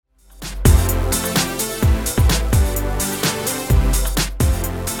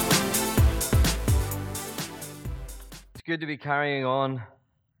good to be carrying on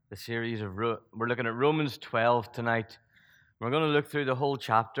the series of we're looking at Romans 12 tonight. We're going to look through the whole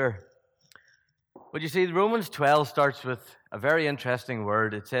chapter. But you see, Romans 12 starts with a very interesting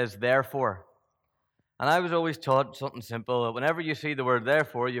word. It says, therefore. And I was always taught something simple. That whenever you see the word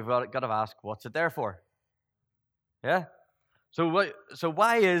therefore, you've got to ask, what's it there for? Yeah? So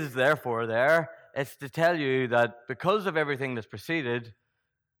why is therefore there? It's to tell you that because of everything that's preceded,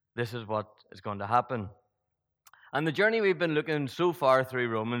 this is what is going to happen. And the journey we've been looking so far through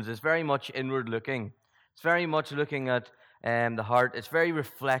Romans is very much inward looking. It's very much looking at the heart. It's very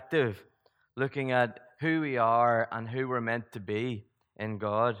reflective, looking at who we are and who we're meant to be in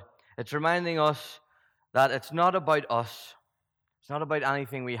God. It's reminding us that it's not about us. It's not about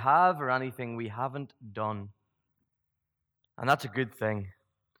anything we have or anything we haven't done. And that's a good thing.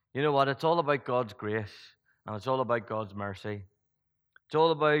 You know what? It's all about God's grace, and it's all about God's mercy. It's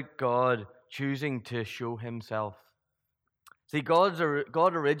all about God choosing to show himself. See, God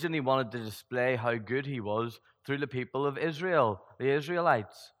originally wanted to display how good he was through the people of Israel, the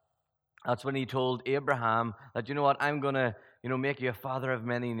Israelites. That's when he told Abraham that, you know what, I'm going to, make you a father of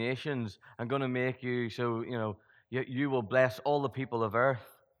many nations. I'm going to make you so, you will bless all the people of earth.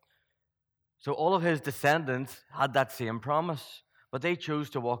 So all of his descendants had that same promise, but they chose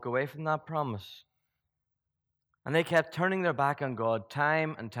to walk away from that promise. And they kept turning their back on God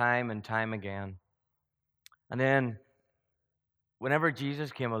time and time and time again. And then whenever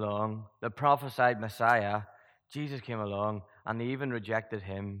Jesus came along, the prophesied Messiah, Jesus came along, and they even rejected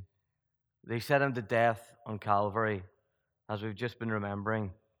him. They set him to death on Calvary, as we've just been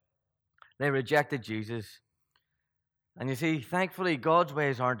remembering. They rejected Jesus. And you see, thankfully, God's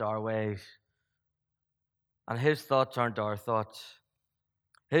ways aren't our ways. And his thoughts aren't our thoughts.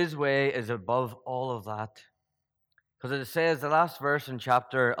 His way is above all of that. Because it says, the last verse in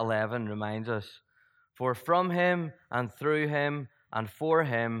chapter 11 reminds us, for from him and through him and for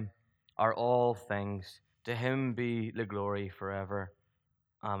him are all things. To him be the glory forever.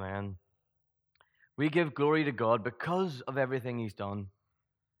 Amen. We give glory to God because of everything he's done.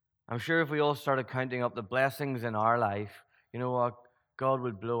 I'm sure if we all started counting up the blessings in our life, you know what? God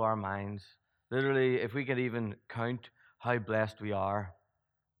would blow our minds. Literally, if we could even count how blessed we are.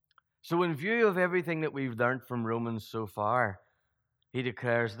 So in view of everything that we've learned from Romans so far, he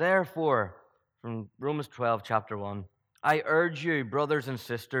declares, therefore, from Romans 12, chapter 1, I urge you, brothers and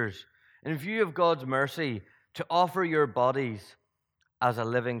sisters, in view of God's mercy, to offer your bodies as a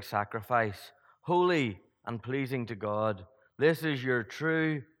living sacrifice, holy and pleasing to God. This is your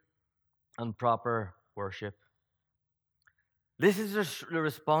true and proper worship. This is the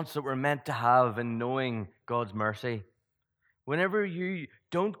response that we're meant to have in knowing God's mercy. Whenever you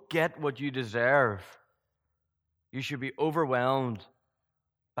don't get what you deserve, you should be overwhelmed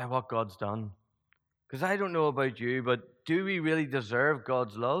by what God's done. Because I don't know about you, but do we really deserve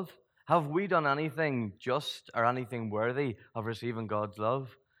God's love? Have we done anything just or anything worthy of receiving God's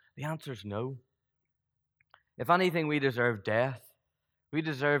love? The answer is no. If anything, we deserve death. We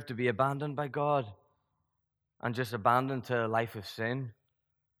deserve to be abandoned by God and just abandoned to a life of sin.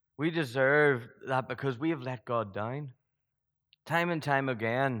 We deserve that because we have let God down. Time and time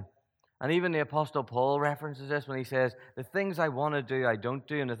again. And even the Apostle Paul references this when he says, the things I want to do, I don't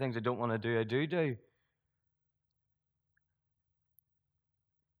do, and the things I don't want to do, I do.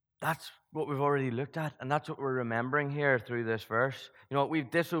 That's what we've already looked at, and that's what we're remembering here through this verse. You know, we've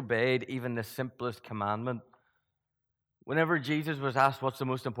disobeyed even the simplest commandment. Whenever Jesus was asked what's the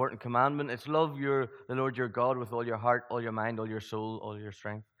most important commandment, it's love the Lord your God with all your heart, all your mind, all your soul, all your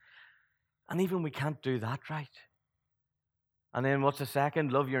strength. And even we can't do that right. And then what's the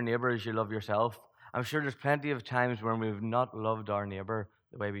second? Love your neighbor as you love yourself. I'm sure there's plenty of times when we've not loved our neighbor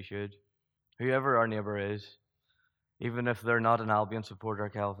the way we should. Whoever our neighbor is. Even if they're not an Albion supporter,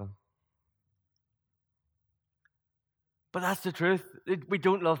 Calvin. But that's the truth. We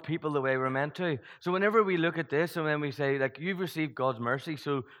don't love people the way we're meant to. So whenever we look at this and when we say, like, you've received God's mercy,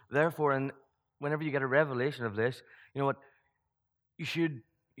 so therefore, and whenever you get a revelation of this, you know what? You should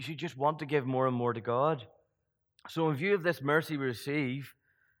just want to give more and more to God. So in view of this mercy we receive,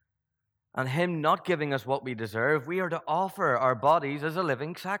 and him not giving us what we deserve, we are to offer our bodies as a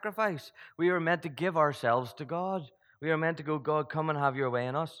living sacrifice. We are meant to give ourselves to God. We are meant to go, God, come and have your way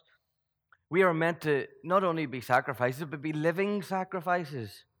in us. We are meant to not only be sacrifices, but be living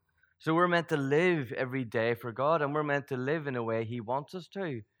sacrifices. So we're meant to live every day for God, and we're meant to live in a way he wants us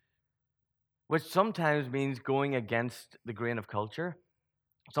to, which sometimes means going against the grain of culture.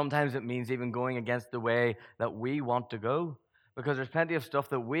 Sometimes it means even going against the way that we want to go, because there's plenty of stuff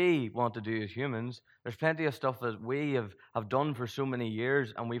that we want to do as humans. There's plenty of stuff that we have done for so many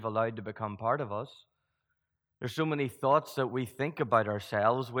years and we've allowed to become part of us. There's so many thoughts that we think about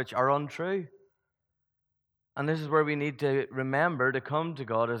ourselves which are untrue. And this is where we need to remember to come to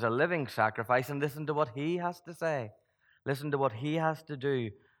God as a living sacrifice and listen to what He has to say. Listen to what He has to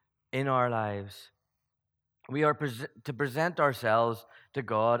do in our lives. We are to present ourselves to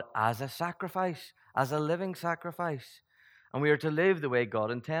God as a sacrifice, as a living sacrifice. And we are to live the way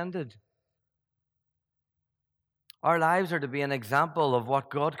God intended. Our lives are to be an example of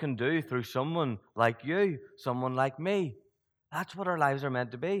what God can do through someone like you, someone like me. That's what our lives are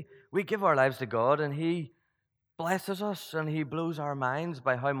meant to be. We give our lives to God and He blesses us and He blows our minds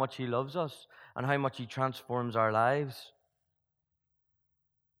by how much He loves us and how much He transforms our lives.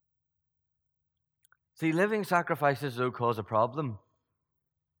 See, living sacrifices, though, cause a problem.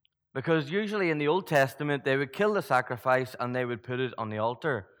 Because usually in the Old Testament, they would kill the sacrifice and they would put it on the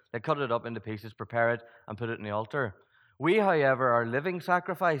altar. They cut it up into pieces, prepare it, and put it on the altar. We, however, are living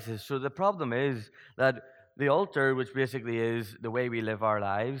sacrifices. So the problem is that the altar, which basically is the way we live our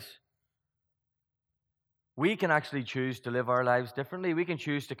lives, we can actually choose to live our lives differently. We can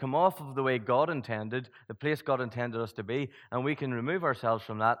choose to come off of the way God intended, the place God intended us to be, and we can remove ourselves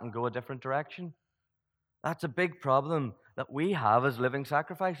from that and go a different direction. That's a big problem that we have as living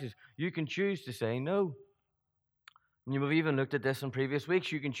sacrifices. You can choose to say no. And you've even looked at this in previous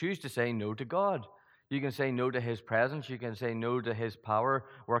weeks. You can choose to say no to God. You can say no to His presence. You can say no to His power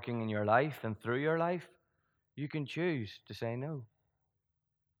working in your life and through your life. You can choose to say no.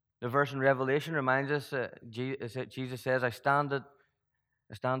 The verse in Revelation reminds us Jesus says, I stand at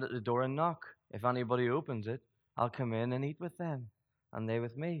the door and knock. If anybody opens it, I'll come in and eat with them, and they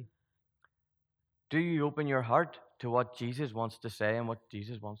with me. Do you open your heart to what Jesus wants to say and what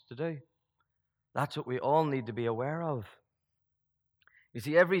Jesus wants to do? That's what we all need to be aware of. You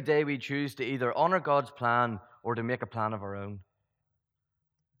see, every day we choose to either honor God's plan or to make a plan of our own.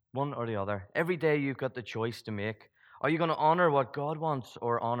 One or the other. Every day you've got the choice to make. Are you going to honor what God wants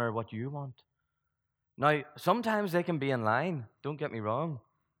or honor what you want? Now, sometimes they can be in line. Don't get me wrong.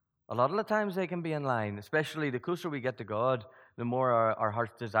 A lot of the times they can be in line, especially the closer we get to God, the more our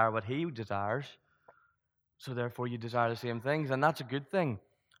hearts desire what He desires. So therefore you desire the same things, and that's a good thing.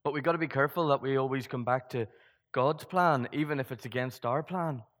 But we've got to be careful that we always come back to God's plan, even if it's against our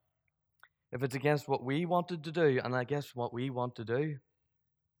plan. If it's against what we wanted to do, and I guess what we want to do.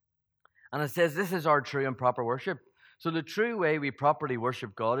 And it says this is our true and proper worship. So the true way we properly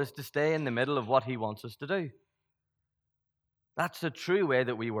worship God is to stay in the middle of what He wants us to do. That's the true way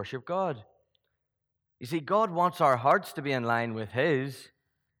that we worship God. You see, God wants our hearts to be in line with His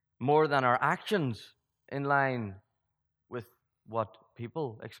more than our actions in line with what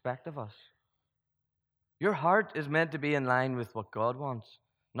people expect of us. Your heart is meant to be in line with what God wants,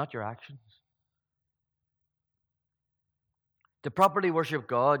 not your actions. To properly worship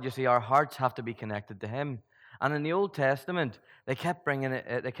God, you see, our hearts have to be connected to Him. And in the Old Testament, they kept bringing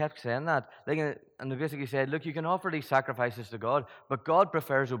it. They kept saying that, and they basically said, "Look, you can offer these sacrifices to God, but God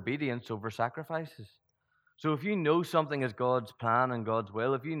prefers obedience over sacrifices. So if you know something is God's plan and God's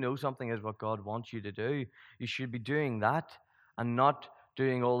will, if you know something is what God wants you to do, you should be doing that and not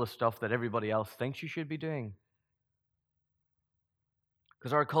doing all the stuff that everybody else thinks you should be doing."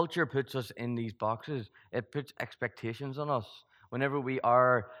 Because our culture puts us in these boxes. It puts expectations on us. Whenever we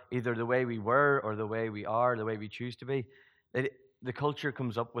are either the way we were or the way we are, the way we choose to be, the culture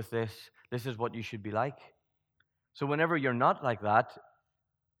comes up with this. This is what you should be like. So whenever you're not like that,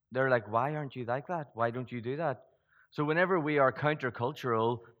 they're like, why aren't you like that? Why don't you do that? So whenever we are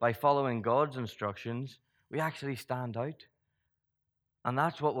countercultural by following God's instructions, we actually stand out. And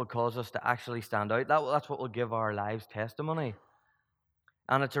that's what will cause us to actually stand out. That's what will give our lives testimony.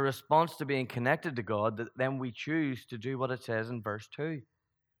 And it's a response to being connected to God that then we choose to do what it says in verse 2.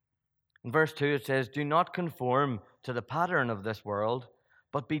 In verse 2 it says, "Do not conform to the pattern of this world,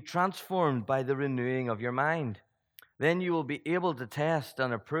 but be transformed by the renewing of your mind. Then you will be able to test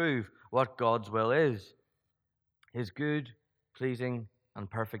and approve what God's will is, His good, pleasing,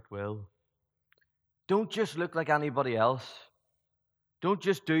 and perfect will." Don't just look like anybody else. Don't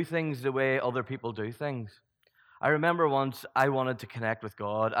just do things the way other people do things. I remember once I wanted to connect with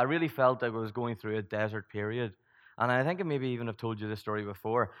God. I really felt I was going through a desert period. And I think I maybe even have told you this story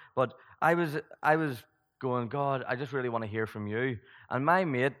before. But I was going, "God, I just really want to hear from you." And my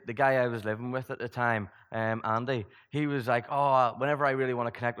mate, the guy I was living with at the time, Andy, he was like, "Oh, whenever I really want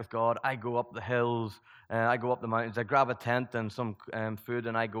to connect with God, I go up the hills, I go up the mountains, I grab a tent and some food,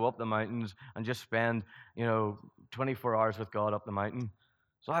 and I go up the mountains and just spend, 24 hours with God up the mountain."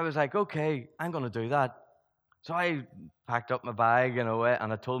 So I was like, "Okay, I'm going to do that." So I packed up my bag, and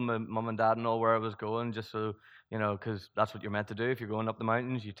I told my mum and dad and all where I was going, just so, because that's what you're meant to do. If you're going up the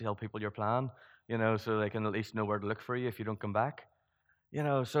mountains, you tell people your plan. so they can at least know where to look for you if you don't come back.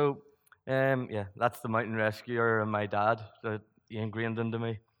 So yeah, that's the mountain rescuer and my dad that he ingrained into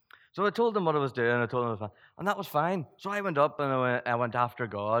me. So I told him what I was doing. I told him it was fine, and that was fine. So I went up and I went after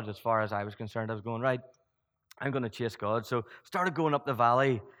God as far as I was concerned. I was going right. I'm going to chase God. So started going up the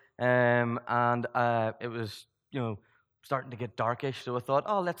valley, and it was starting to get darkish. So I thought,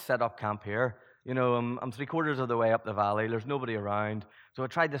 oh, let's set up camp here. I'm 3/4 of the way up the valley. There's nobody around. So I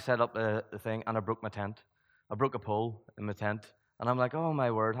tried to set up the thing, and I broke my tent. I broke a pole in my tent, and I'm like, oh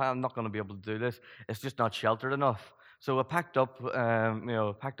my word, I'm not going to be able to do this. It's just not sheltered enough. So I packed up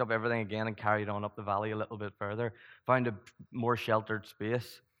everything again and carried on up the valley a little bit further. Found a more sheltered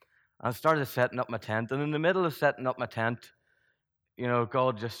space. I started setting up my tent, and in the middle of setting up my tent,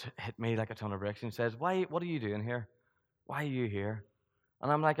 God just hit me like a ton of bricks and says, "Why? What are you doing here? Why are you here?"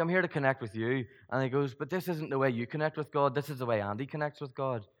 And I'm like, "I'm here to connect with you." And he goes, "But this isn't the way you connect with God. This is the way Andy connects with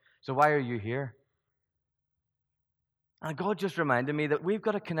God. So why are you here?" And God just reminded me that we've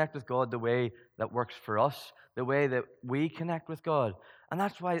got to connect with God the way that works for us, the way that we connect with God. And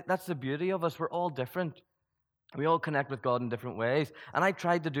that's the beauty of us. We're all different. We all connect with God in different ways. And I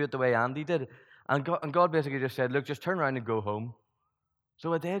tried to do it the way Andy did. And God basically just said, "Look, just turn around and go home."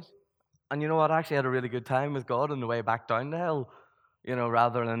 So I did. And you know what? I actually had a really good time with God on the way back down the hill,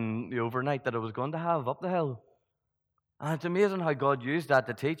 rather than the overnight that I was going to have up the hill. And it's amazing how God used that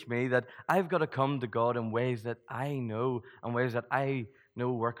to teach me that I've got to come to God in ways that I know and ways that I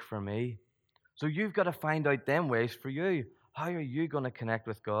know work for me. So you've got to find out them ways for you. How are you going to connect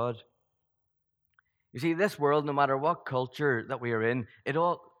with God? You see, this world, no matter what culture that we are in, it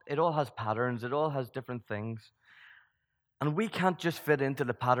all has patterns, it all has different things. And we can't just fit into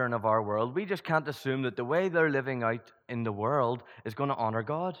the pattern of our world. We just can't assume that the way they're living out in the world is going to honor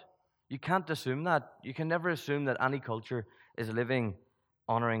God. You can't assume that. You can never assume that any culture is living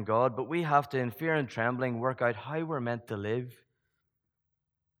honoring God, but we have to, in fear and trembling, work out how we're meant to live.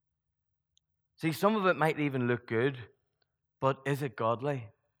 See, some of it might even look good, but is it godly?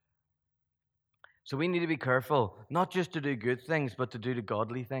 So we need to be careful, not just to do good things, but to do the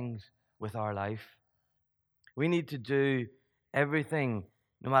godly things with our life. We need to do everything,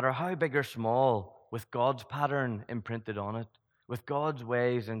 no matter how big or small, with God's pattern imprinted on it, with God's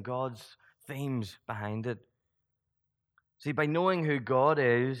ways and God's themes behind it. See, by knowing who God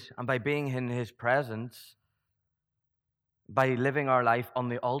is and by being in His presence, by living our life on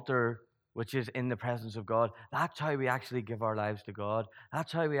the altar, which is in the presence of God, that's how we actually give our lives to God.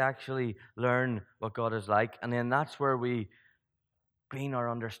 That's how we actually learn what God is like. And then that's where we gain our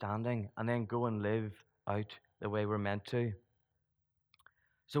understanding and then go and live out the way we're meant to.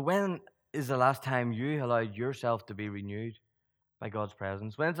 So when is the last time you allowed yourself to be renewed by God's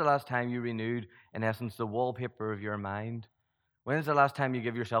presence? When's the last time you renewed, in essence, the wallpaper of your mind? When's the last time you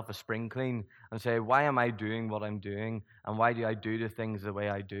give yourself a spring clean and say, why am I doing what I'm doing? And why do I do the things the way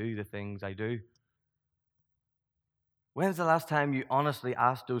I do, the things I do? When's the last time you honestly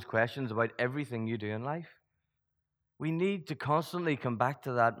asked those questions about everything you do in life? We need to constantly come back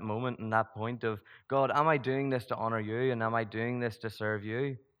to that moment and that point of, God, am I doing this to honor you? And am I doing this to serve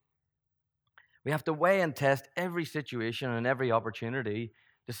you? We have to weigh and test every situation and every opportunity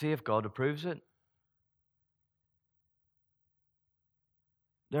to see if God approves it.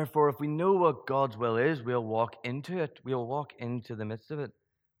 Therefore, if we know what God's will is, we'll walk into it. We'll walk into the midst of it.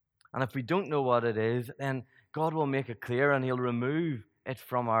 And if we don't know what it is, then God will make it clear and He'll remove it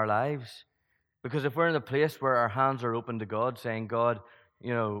from our lives. Because if we're in a place where our hands are open to God, saying, God,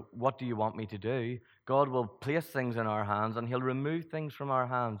 what do you want me to do? God will place things in our hands and He'll remove things from our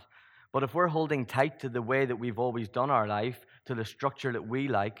hands. But if we're holding tight to the way that we've always done our life, to the structure that we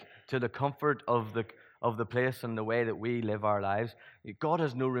like, to the comfort of the place and the way that we live our lives, God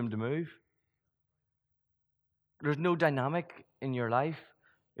has no room to move. There's no dynamic in your life.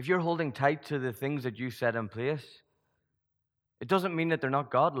 If you're holding tight to the things that you set in place, it doesn't mean that they're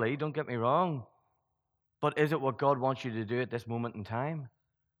not godly, don't get me wrong. But is it what God wants you to do at this moment in time?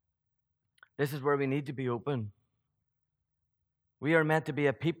 This is where we need to be open. We are meant to be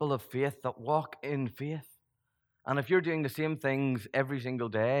a people of faith that walk in faith. And if you're doing the same things every single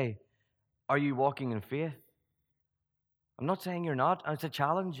day, are you walking in faith? I'm not saying you're not. It's a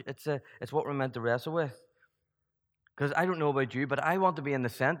challenge. It's what we're meant to wrestle with. Because I don't know about you, but I want to be in the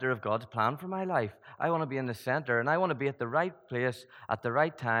center of God's plan for my life. I want to be in the center, and I want to be at the right place at the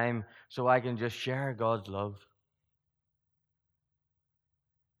right time so I can just share God's love.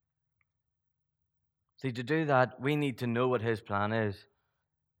 See, to do that, we need to know what His plan is.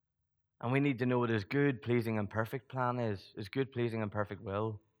 And we need to know what His good, pleasing, and perfect plan is, His good, pleasing, and perfect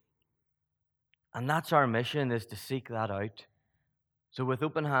will. And that's our mission, is to seek that out. So, with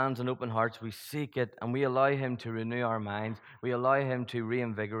open hands and open hearts, we seek it and we allow Him to renew our minds. We allow Him to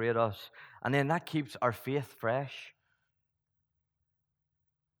reinvigorate us. And then that keeps our faith fresh.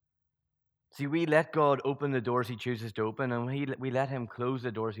 See, we let God open the doors He chooses to open, and we let Him close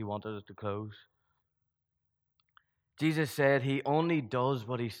the doors He wanted us to close. Jesus said He only does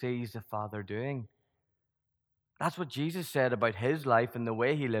what He sees the Father doing. That's what Jesus said about His life and the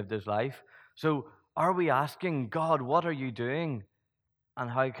way He lived His life. So, are we asking, God, what are you doing? And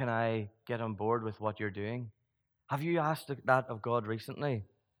how can I get on board with what you're doing? Have you asked that of God recently?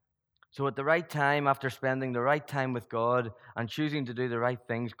 So, at the right time, after spending the right time with God and choosing to do the right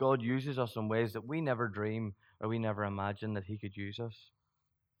things, God uses us in ways that we never dream or we never imagined that He could use us.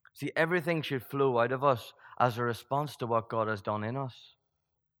 See, everything should flow out of us as a response to what God has done in us.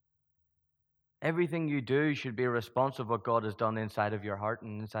 Everything you do should be a response of what God has done inside of your heart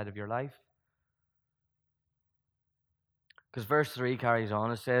and inside of your life. Because verse 3 carries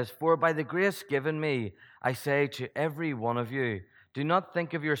on, it says, "For by the grace given me, I say to every one of you, do not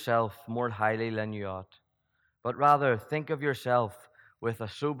think of yourself more highly than you ought, but rather think of yourself with a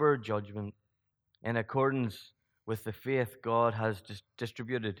sober judgment in accordance with the faith God has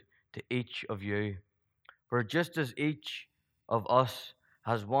distributed to each of you. For just as each of us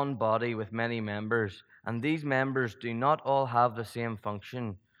has one body with many members, and these members do not all have the same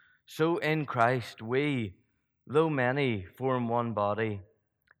function, so in Christ we, though many, form one body.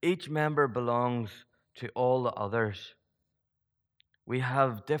 Each member belongs to all the others. We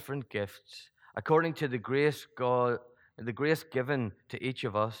have different gifts according to the grace given to each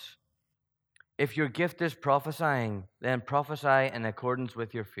of us. If your gift is prophesying, then prophesy in accordance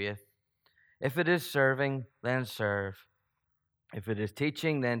with your faith. If it is serving, then serve. If it is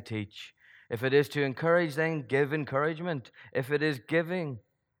teaching, then teach. If it is to encourage, then give encouragement. If it is giving,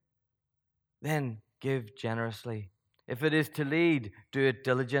 then give generously. If it is to lead, do it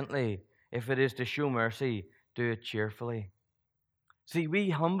diligently. If it is to show mercy, do it cheerfully. See, we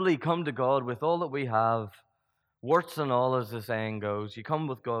humbly come to God with all that we have, warts and all, as the saying goes. You come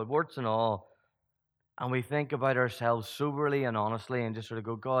with God, warts and all, and we think about ourselves soberly and honestly and just sort of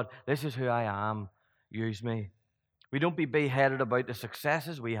go, God, this is who I am. Use me. We don't be beheaded about the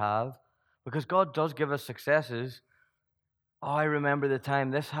successes we have, because God does give us successes. Oh, I remember the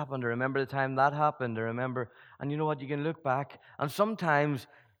time this happened. I remember the time that happened. I remember. And you know what? You can look back. And sometimes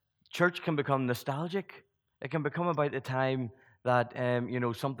church can become nostalgic. It can become about the time that,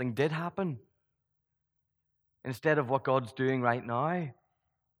 something did happen instead of what God's doing right now.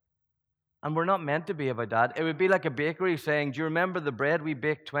 And we're not meant to be about that. It would be like a bakery saying, do you remember the bread we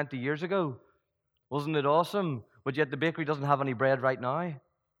baked 20 years ago? Wasn't it awesome? But yet the bakery doesn't have any bread right now.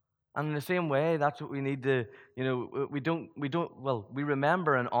 And in the same way, that's what we need to, we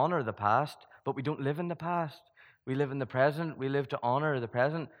remember and honor the past, but we don't live in the past. We live in the present. We live to honor the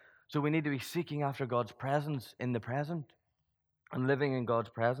present. So we need to be seeking after God's presence in the present and living in God's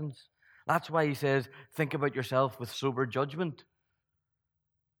presence. That's why he says, think about yourself with sober judgment.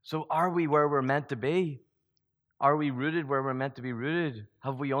 So are we where we're meant to be? Are we rooted where we're meant to be rooted?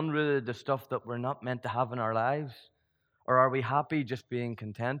 Have we unrooted the stuff that we're not meant to have in our lives? Or are we happy just being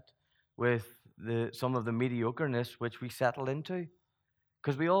content with some of the mediocreness which we settle into?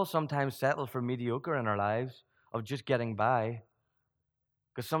 Because we all sometimes settle for mediocre in our lives of just getting by.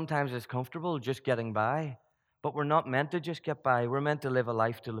 Because sometimes it's comfortable just getting by. But we're not meant to just get by. We're meant to live a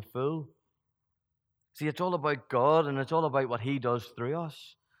life to the full. See, it's all about God and it's all about what He does through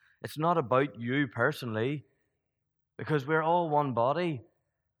us. It's not about you personally, because we're all one body.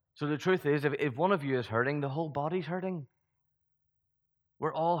 So the truth is, if one of you is hurting, the whole body's hurting.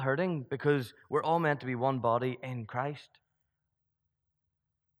 We're all hurting because we're all meant to be one body in Christ.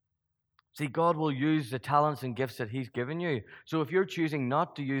 See, God will use the talents and gifts that He's given you. So if you're choosing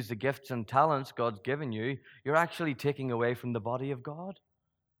not to use the gifts and talents God's given you, you're actually taking away from the body of God.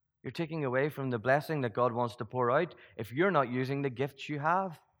 You're taking away from the blessing that God wants to pour out if you're not using the gifts you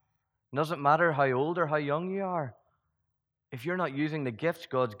have. It doesn't matter how old or how young you are. If you're not using the gifts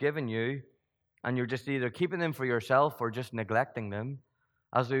God's given you, and you're just either keeping them for yourself or just neglecting them,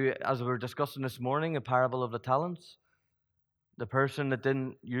 as we were discussing this morning, a parable of the talents, the person that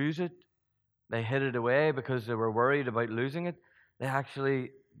didn't use it, they hid it away because they were worried about losing it. They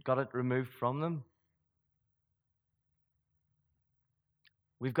actually got it removed from them.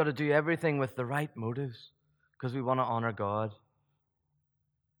 We've got to do everything with the right motives because we want to honor God.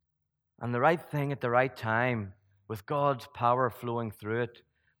 And the right thing at the right time, with God's power flowing through it,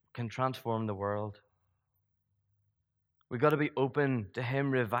 can transform the world. We've got to be open to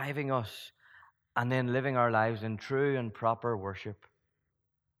Him reviving us and then living our lives in true and proper worship.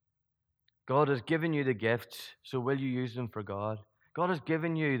 God has given you the gifts, so will you use them for God? God has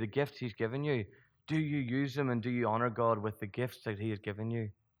given you the gifts He's given you. Do you use them, and do you honor God with the gifts that He has given you?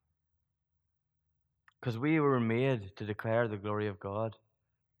 Because we were made to declare the glory of God.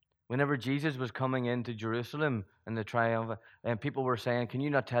 Whenever Jesus was coming into Jerusalem in the triumph, and people were saying, "Can you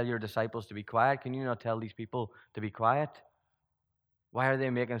not tell your disciples to be quiet? Can you not tell these people to be quiet? Why are they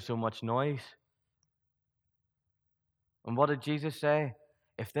making so much noise?" And what did Jesus say?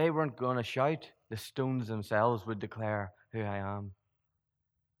 If they weren't going to shout, the stones themselves would declare who I am.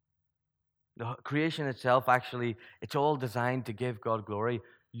 The creation itself, actually, it's all designed to give God glory.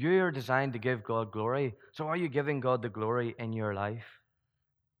 You're designed to give God glory. So are you giving God the glory in your life?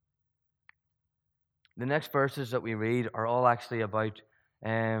 The next verses that we read are all actually about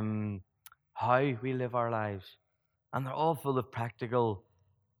how we live our lives. And they're all full of practical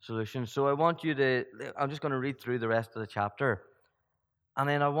solutions. So I'm just going to read through the rest of the chapter. And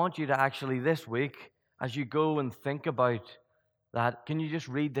then I want you to actually this week, as you go and think about that, can you just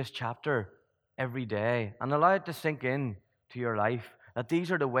read this chapter every day and allow it to sink in to your life? That this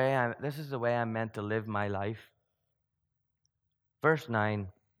is the way I'm meant to live my life. Verse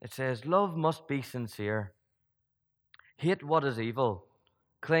 9, it says, "Love must be sincere. Hate what is evil.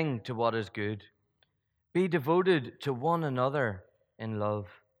 Cling to what is good. Be devoted to one another in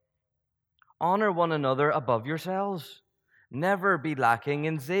love. Honor one another above yourselves. Never be lacking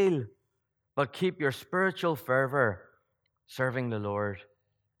in zeal, but keep your spiritual fervor serving the Lord.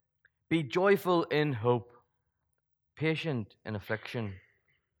 Be joyful in hope, patient in affliction,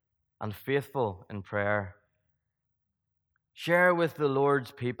 and faithful in prayer. Share with the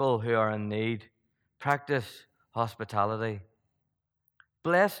Lord's people who are in need. Practice hospitality.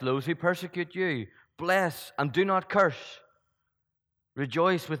 Bless those who persecute you. Bless and do not curse.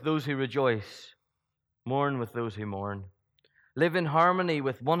 Rejoice with those who rejoice. Mourn with those who mourn. Live in harmony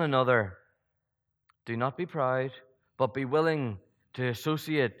with one another. Do not be proud, but be willing to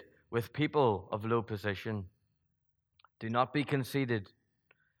associate with people of low position. Do not be conceited.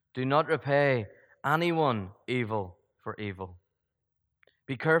 Do not repay anyone evil for evil.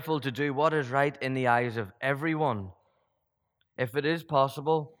 Be careful to do what is right in the eyes of everyone. If it is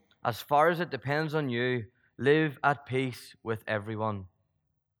possible, as far as it depends on you, live at peace with everyone.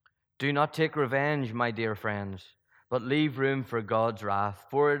 Do not take revenge, my dear friends, but leave room for God's wrath.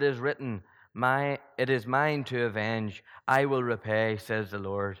 For it is written, it is mine to avenge. I will repay, says the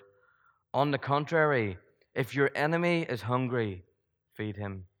Lord. On the contrary, if your enemy is hungry, feed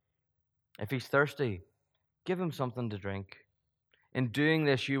him. If he's thirsty, give him something to drink. In doing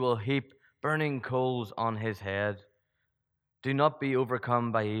this, you will heap burning coals on his head. Do not be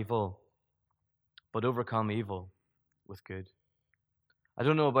overcome by evil, but overcome evil with good. I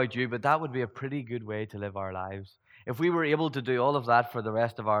don't know about you, but that would be a pretty good way to live our lives. If we were able to do all of that for the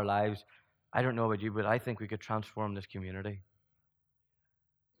rest of our lives, I don't know about you, but I think we could transform this community.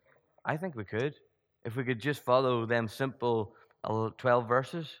 I think we could. If we could just follow them simple 12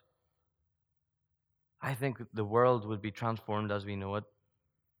 verses, I think the world would be transformed as we know it.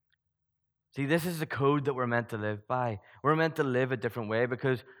 See, this is the code that we're meant to live by. We're meant to live a different way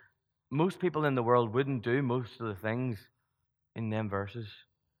because most people in the world wouldn't do most of the things in them verses.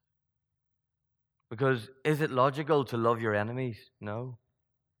 Because is it logical to love your enemies? No.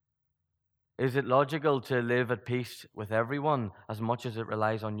 Is it logical to live at peace with everyone as much as it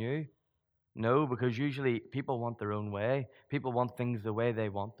relies on you? No, because usually people want their own way. People want things the way they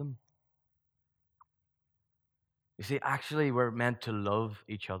want them. You see, actually, we're meant to love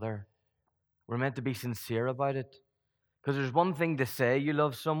each other. We're meant to be sincere about it. Because there's one thing to say you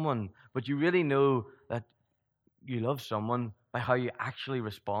love someone, but you really know that you love someone by how you actually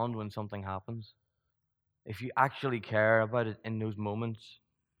respond when something happens. If you actually care about it in those moments.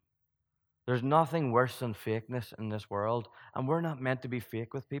 There's nothing worse than fakeness in this world. And we're not meant to be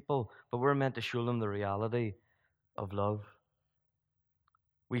fake with people, but we're meant to show them the reality of love.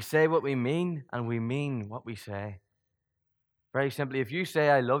 We say what we mean, and we mean what we say. Very simply, if you say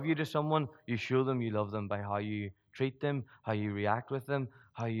I love you to someone, you show them you love them by how you treat them, how you react with them,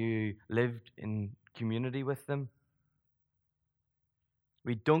 how you lived in community with them.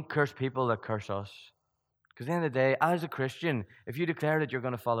 We don't curse people that curse us. Because at the end of the day, as a Christian, if you declare that you're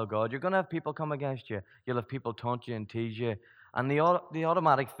going to follow God, you're going to have people come against you. You'll have people taunt you and tease you. And the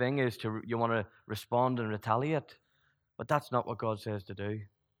automatic thing is you want to respond and retaliate. But that's not what God says to do.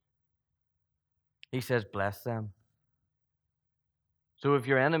 He says, bless them. So if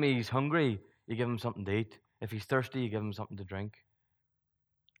your enemy is hungry, you give him something to eat. If he's thirsty, you give him something to drink.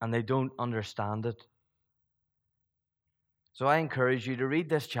 And they don't understand it. So I encourage you to read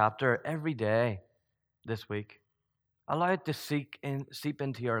this chapter every day this week. Allow it to seep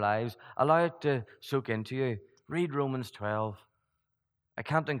into your lives. Allow it to soak into you. Read Romans 12. I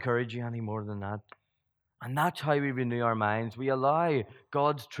can't encourage you any more than that. And that's how we renew our minds. We allow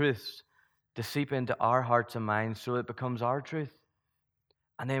God's truths to seep into our hearts and minds so it becomes our truth.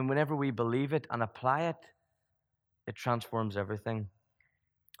 And then whenever we believe it and apply it, it transforms everything.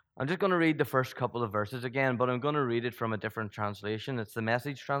 I'm just going to read the first couple of verses again, but I'm going to read it from a different translation. It's the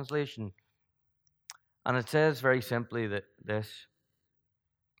Message translation. And it says very simply that this.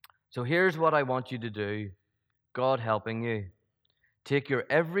 So here's what I want you to do, God helping you. Take your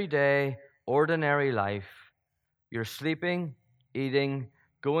everyday, ordinary life, your sleeping, eating,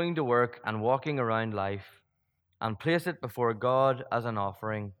 going to work, and walking around life, and place it before God as an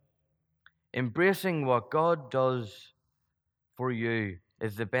offering. Embracing what God does for you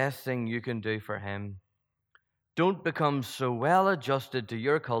is the best thing you can do for Him. Don't become so well adjusted to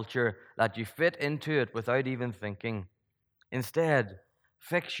your culture that you fit into it without even thinking. Instead,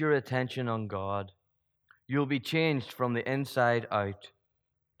 fix your attention on God. You'll be changed from the inside out.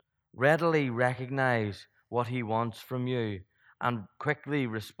 Readily recognize what He wants from you and quickly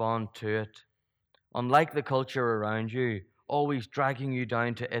respond to it. Unlike the culture around you, always dragging you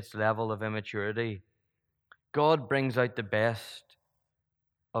down to its level of immaturity, God brings out the best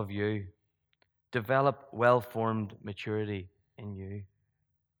of you. Develop well formed maturity in you.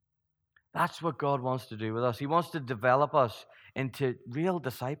 That's what God wants to do with us. He wants to develop us into real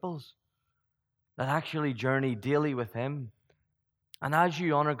disciples that actually journey daily with Him. And as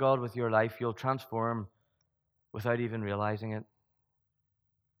you honor God with your life, you'll transform without even realizing it.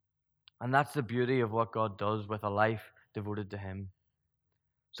 And that's the beauty of what God does with a life devoted to Him.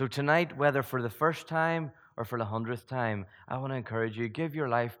 So tonight, whether for the first time or for the 100th time, I want to encourage you, give your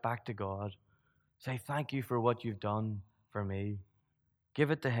life back to God. Say, thank you for what you've done for me. Give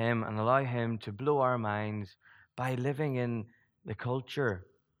it to Him and allow Him to blow our minds by living in the culture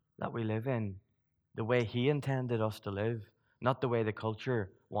that we live in, the way He intended us to live, not the way the culture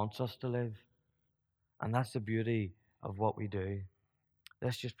wants us to live. And that's the beauty of what we do.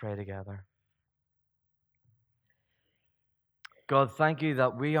 Let's just pray together. God, thank you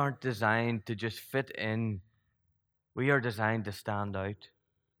that we aren't designed to just fit in. We are designed to stand out.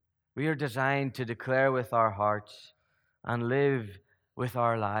 We are designed to declare with our hearts and live with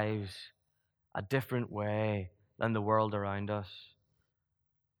our lives a different way than the world around us.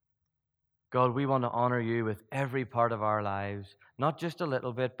 God, we want to honor you with every part of our lives, not just a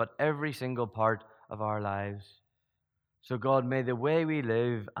little bit, but every single part of our lives. So, God, may the way we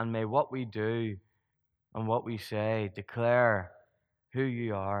live and may what we do and what we say declare who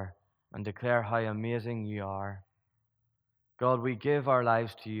you are and declare how amazing you are. God, we give our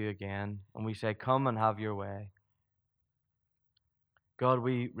lives to you again and we say, come and have your way. God,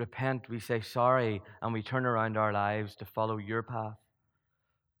 we repent, we say sorry, and we turn around our lives to follow your path.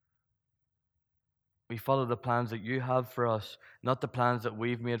 We follow the plans that you have for us, not the plans that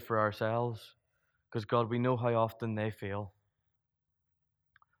we've made for ourselves. Because, God, we know how often they fail.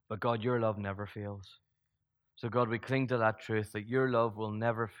 But, God, your love never fails. So, God, we cling to that truth that your love will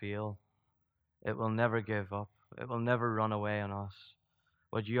never fail. It will never give up. It will never run away on us.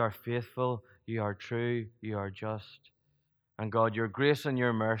 But you are faithful, you are true, you are just. And, God, your grace and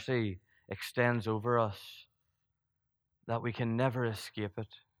your mercy extends over us that we can never escape it,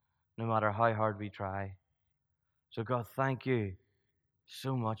 no matter how hard we try. So, God, thank you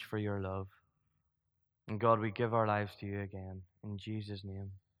so much for your love. And God, we give our lives to you again. In Jesus'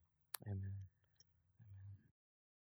 name, amen.